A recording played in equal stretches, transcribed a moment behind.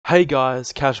Hey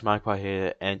guys, Cash Magpie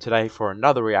here, and today for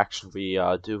another reaction we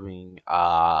are doing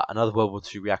another World War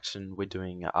II reaction. We're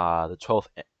doing the 12th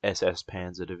SS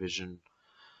Panzer Division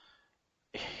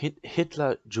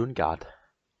Hitlerjugend,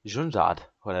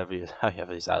 however you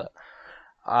say it.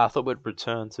 I thought we'd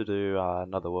return to do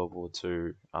another World War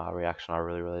II reaction. I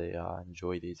really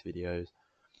enjoy these videos.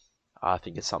 I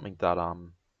think it's something that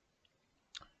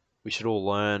we should all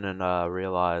learn and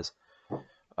realize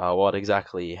what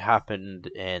exactly happened,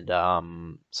 and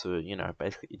so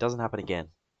basically it doesn't happen again.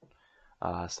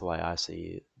 That's the way I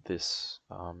see this.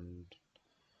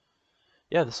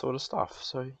 Yeah, this sort of stuff.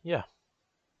 So yeah,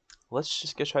 let's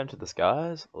just get straight into this,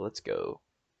 guys. Let's go.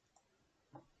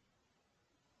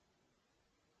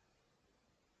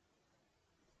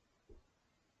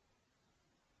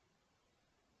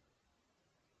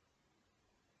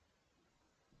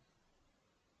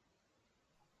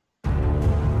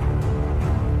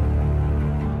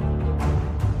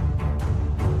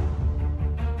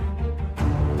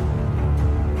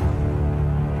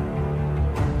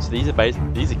 So these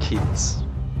are kids.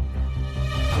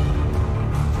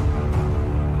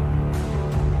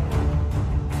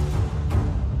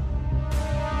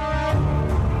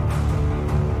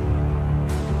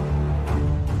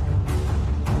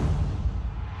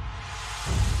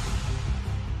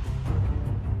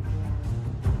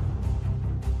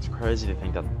 It's crazy to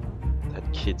think that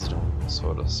kids doing this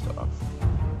sort of stuff.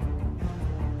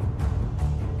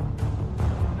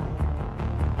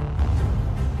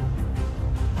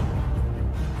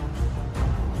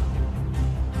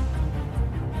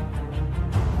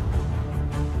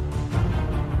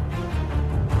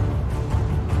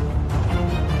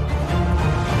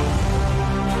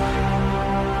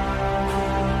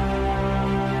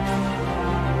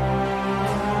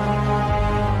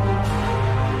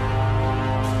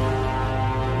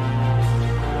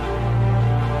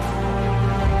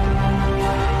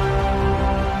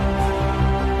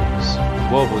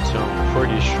 World War II, I'm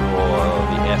pretty sure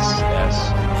the SS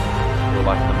were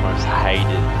like the most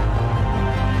hated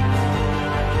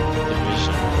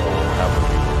division, or however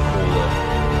we would call it,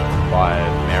 by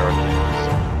Americans.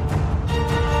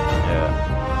 Yeah.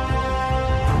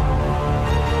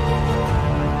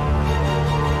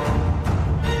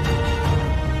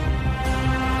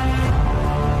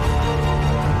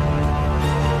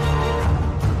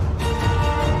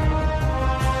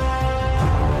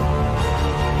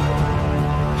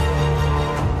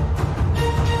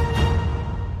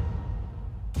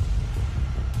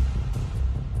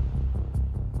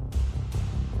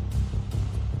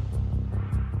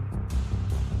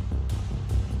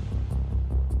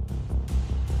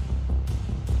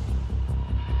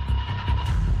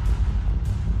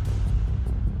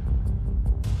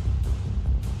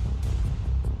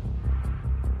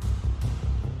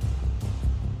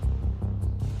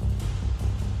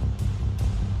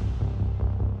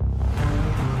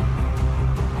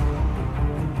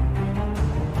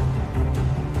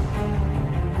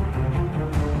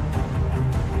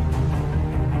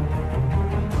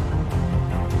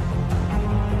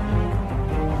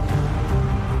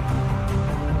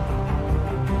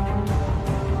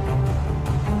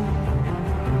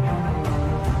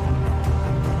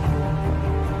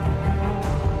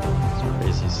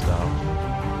 Crazy stuff.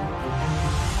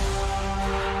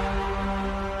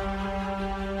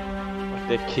 Like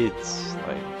they're kids.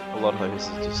 Like a lot of those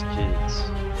are just kids.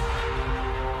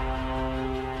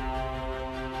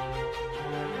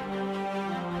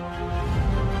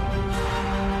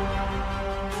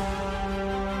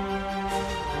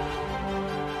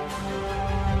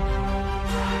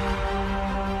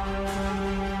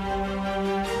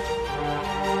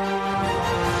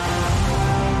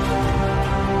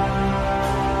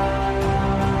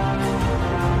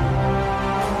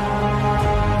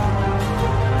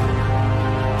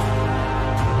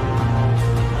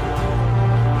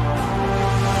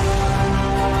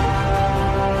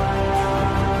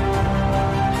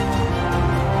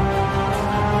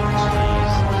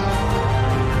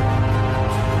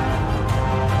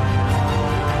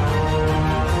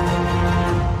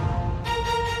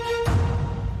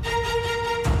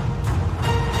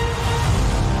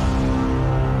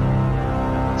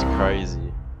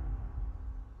 Crazy.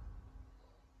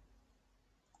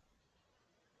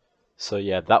 So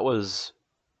yeah, that was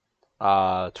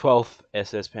 12th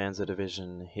SS Panzer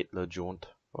Division Hitlerjugend,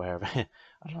 or however I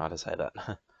don't know how to say that.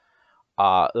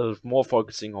 It was more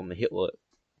focusing on the Hitler.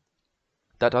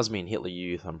 That does mean Hitler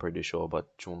Youth, I'm pretty sure,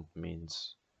 but Jugend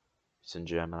means it's in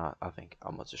German. I think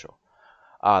I'm not so sure.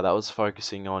 That was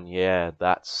focusing on, yeah,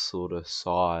 that sort of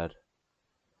side.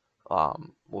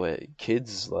 Where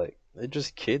kids, like, they're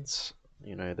just kids.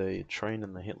 They train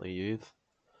in the Hitler Youth.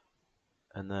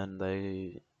 and then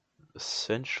they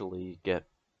essentially get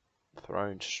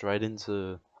thrown straight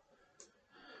into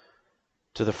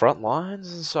the front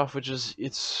lines and stuff, which is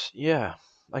yeah,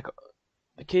 like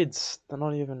the kids, they're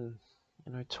not even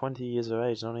 20 years of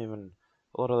age, not even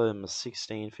a lot of them are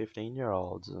 16,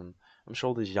 15-year-olds, and I'm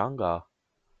sure there's younger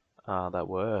that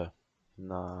were in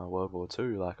World War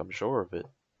Two. Like I'm sure of it.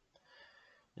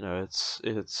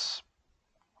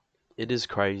 It is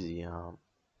crazy.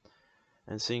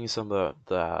 And seeing some of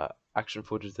the action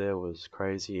footage there was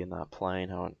crazy in that plane,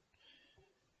 how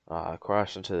it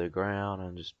crashed into the ground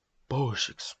and just boosh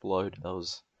exploded. That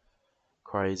was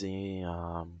crazy.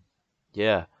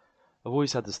 Yeah, I've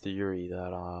always had this theory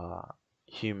that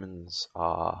humans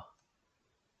are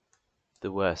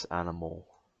the worst animal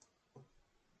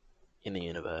in the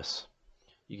universe.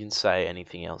 You can say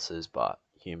anything else is, but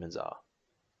humans are.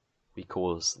 We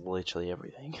cause literally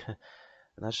everything,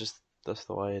 and that's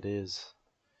the way it is.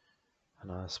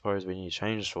 And I suppose we need to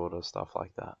change sort of stuff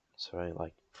like that. So,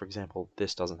 like for example,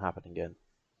 this doesn't happen again,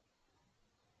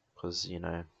 because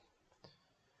in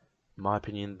my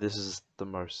opinion, this is the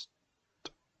most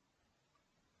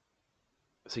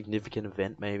significant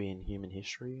event maybe in human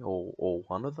history, or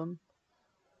one of them.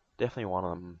 Definitely one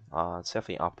of them. It's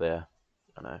definitely up there.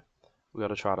 I know we got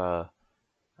to try to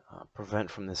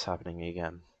prevent from this happening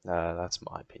again. That's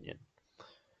my opinion.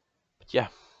 But yeah,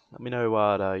 let me know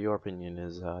what your opinion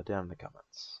is down in the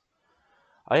comments.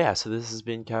 Oh yeah, so this has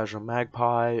been Casual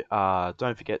Magpie.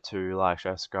 Don't forget to like,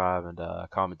 share, subscribe, and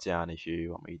comment down if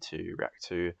you want me to react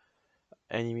to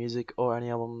any music or any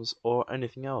albums or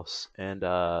anything else. And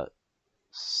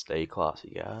stay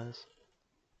classy, guys.